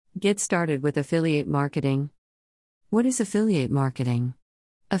Get started with affiliate marketing. What is affiliate marketing?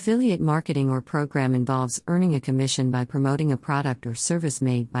 Affiliate marketing or program involves earning a commission by promoting a product or service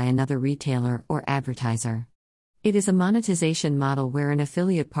made by another retailer or advertiser. It is a monetization model where an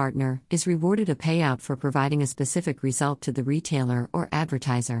affiliate partner is rewarded a payout for providing a specific result to the retailer or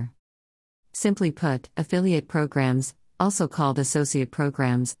advertiser. Simply put, affiliate programs, also called associate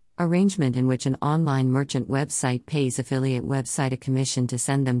programs, arrangement in which an online merchant website pays affiliate website a commission to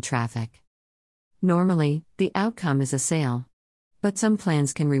send them traffic. Normally, the outcome is a sale. But some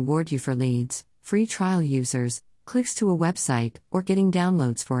plans can reward you for leads, free trial users, clicks to a website, or getting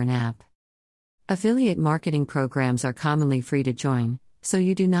downloads for an app. Affiliate marketing programs are commonly free to join, so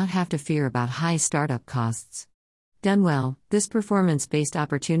you do not have to fear about high startup costs. Done well, this performance-based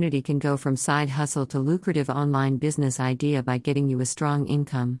opportunity can go from side hustle to lucrative online business idea by getting you a strong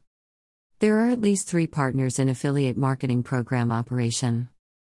income. There are at least 3 partners in affiliate marketing program operation.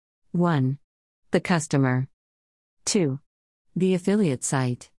 1. The customer. 2. The affiliate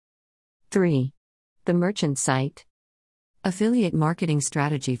site. 3. The merchant site. Affiliate marketing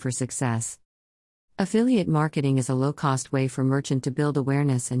strategy for success. Affiliate marketing is a low-cost way for merchant to build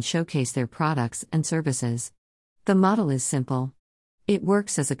awareness and showcase their products and services. The model is simple. It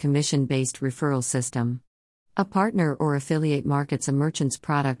works as a commission-based referral system. A partner or affiliate markets a merchant's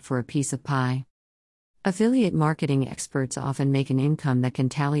product for a piece of pie. Affiliate marketing experts often make an income that can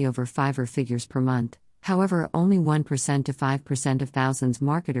tally over 5 figures per month, however, only 1% to 5% of thousands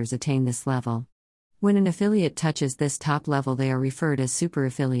marketers attain this level. When an affiliate touches this top level, they are referred as super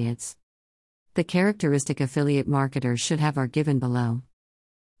affiliates. The characteristic affiliate marketers should have are given below.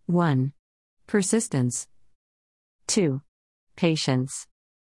 1. Persistence. 2. Patience.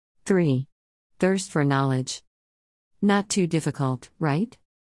 3. Thirst for knowledge. Not too difficult, right?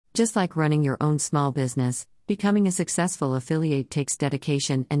 Just like running your own small business, becoming a successful affiliate takes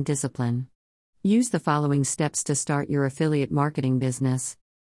dedication and discipline. Use the following steps to start your affiliate marketing business.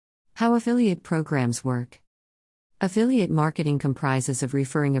 How affiliate programs work. Affiliate marketing comprises of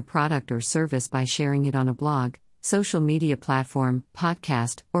referring a product or service by sharing it on a blog, social media platform,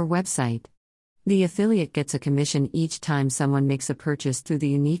 podcast, or website. The affiliate gets a commission each time someone makes a purchase through the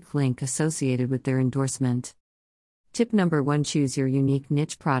unique link associated with their endorsement. Tip number 1: choose your unique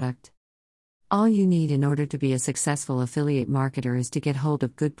niche product. All you need in order to be a successful affiliate marketer is to get hold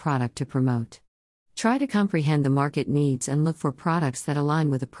of good product to promote. Try to comprehend the market needs and look for products that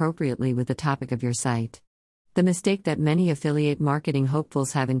align appropriately with the topic of your site. The mistake that many affiliate marketing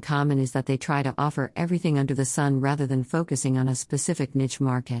hopefuls have in common is that they try to offer everything under the sun rather than focusing on a specific niche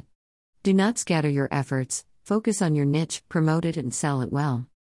market. Do not scatter your efforts, focus on your niche, promote it and sell it well.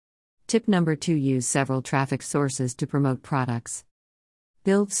 Tip number 2: use several traffic sources to promote products.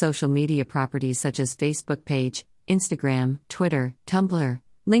 Build social media properties such as Facebook page, Instagram, Twitter, Tumblr,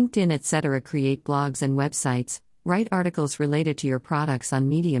 LinkedIn, etc. Create blogs and websites, write articles related to your products on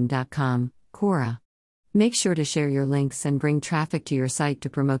medium.com, Quora. Make sure to share your links and bring traffic to your site to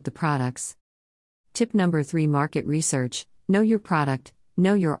promote the products. Tip number 3: market research. Know your product,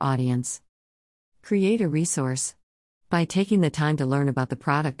 know your audience. Create a resource. By taking the time to learn about the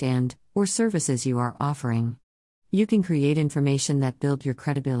product or services you are offering, you can create information that build your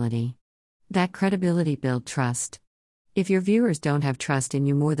credibility. That credibility build trust. If your viewers don't have trust in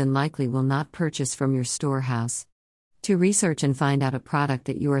you, more than likely will not purchase from your storehouse. To research and find out a product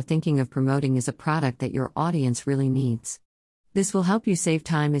that you are thinking of promoting is a product that your audience really needs. This will help you save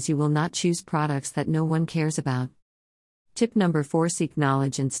time as you will not choose products that no one cares about. Tip number 4: seek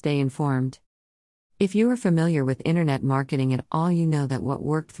knowledge and stay informed. If you are familiar with internet marketing at all, you know that what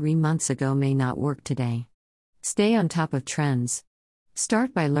worked 3 months ago may not work today. Stay on top of trends.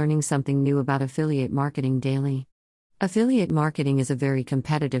 Start by learning something new about affiliate marketing daily. Affiliate marketing is a very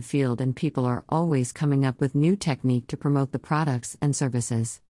competitive field and people are always coming up with new technique to promote the products and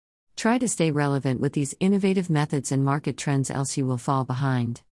services. Try to stay relevant with these innovative methods and market trends, else you will fall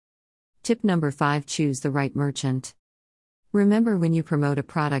behind. Tip number 5: choose the right merchant. Remember, when you promote a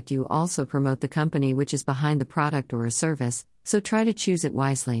product, you also promote the company which is behind the product or a service, so try to choose it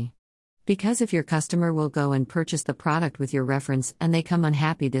wisely. Because if your customer will go and purchase the product with your reference and they come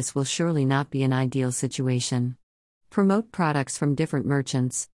unhappy, this will surely not be an ideal situation. Promote products from different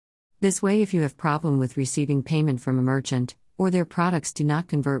merchants. This way, if you have problem with receiving payment from a merchant, or their products do not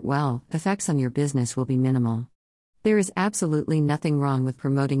convert well, effects on your business will be minimal. There is absolutely nothing wrong with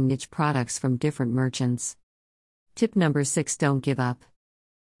promoting niche products from different merchants. Tip number 6: don't give up.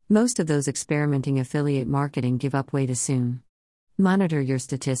 Most of those experimenting affiliate marketing give up way too soon. Monitor your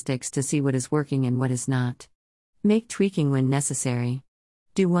statistics to see what is working and what is not. Make tweaking when necessary.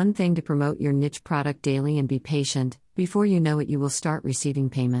 Do one thing to promote your niche product daily and be patient, Before you know it, you will start receiving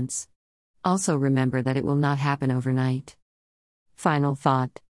payments. Also, remember that it will not happen overnight. Final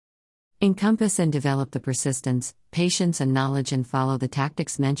thought. Encompass and develop the persistence, patience, and knowledge, and follow the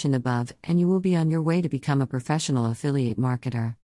tactics mentioned above, and you will be on your way to become a professional affiliate marketer.